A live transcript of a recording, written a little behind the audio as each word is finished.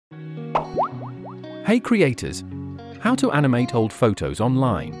Hey creators! How to animate old photos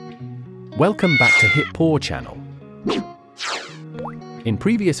online. Welcome back to HitPaw channel. In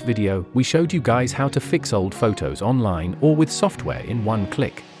previous video, we showed you guys how to fix old photos online or with software in one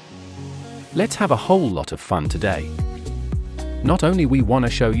click. Let's have a whole lot of fun today. Not only we want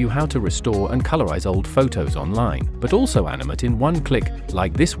to show you how to restore and colorize old photos online, but also animate in one click,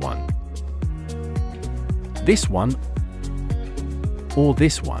 like this one, or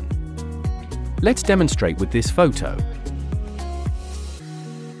this one. Let's demonstrate with this photo.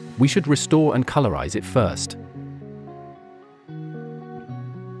 We should restore and colorize it first.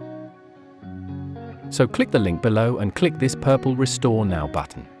 So click the link below and click this purple Restore Now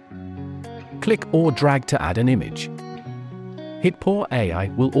button. Click or drag to add an image. HitPaw AI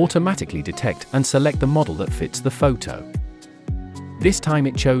will automatically detect and select the model that fits the photo. This time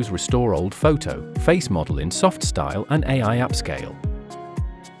it chose Restore Old Photo, Face Model in Soft Style and AI Upscale.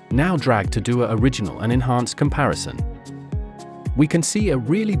 Now drag to do a original and enhanced comparison. We can see a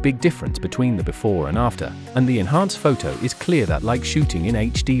really big difference between the before and after, and the enhanced photo is clear that like shooting in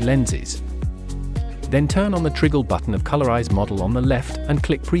HD lenses. Then turn on the trigger button of Colorize Model on the left and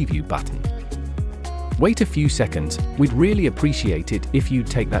click Preview button. Wait a few seconds, we'd really appreciate it if you'd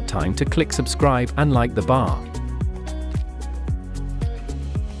take that time to click subscribe and like the bar.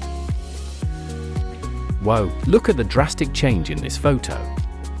 Whoa, look at the drastic change in this photo.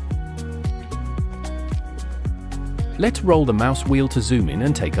 Let's roll the mouse wheel to zoom in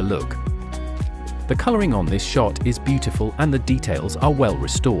and take a look. The coloring on this shot is beautiful and the details are well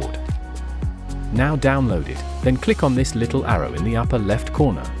restored. Now download it, then click on this little arrow in the upper left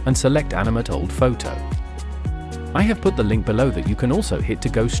corner and select Animate Old Photo. I have put the link below that you can also hit to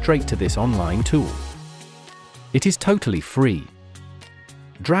go straight to this online tool. It is totally free.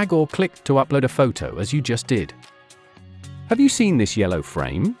 Drag or click to upload a photo as you just did. Have you seen this yellow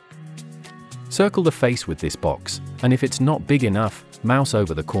frame? Circle the face with this box, and if it's not big enough, mouse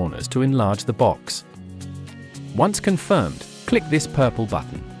over the corners to enlarge the box. Once confirmed, click this purple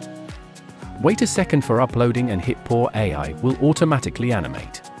button. Wait a second for uploading and HitPaw AI will automatically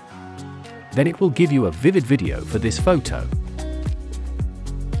animate. Then it will give you a vivid video for this photo.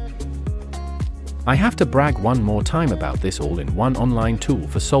 I have to brag one more time about this all-in-one online tool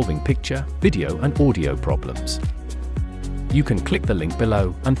for solving picture, video and audio problems. You can click the link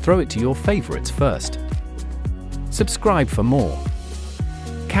below and throw it to your favorites first. Subscribe for more.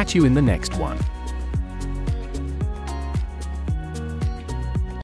 Catch you in the next one.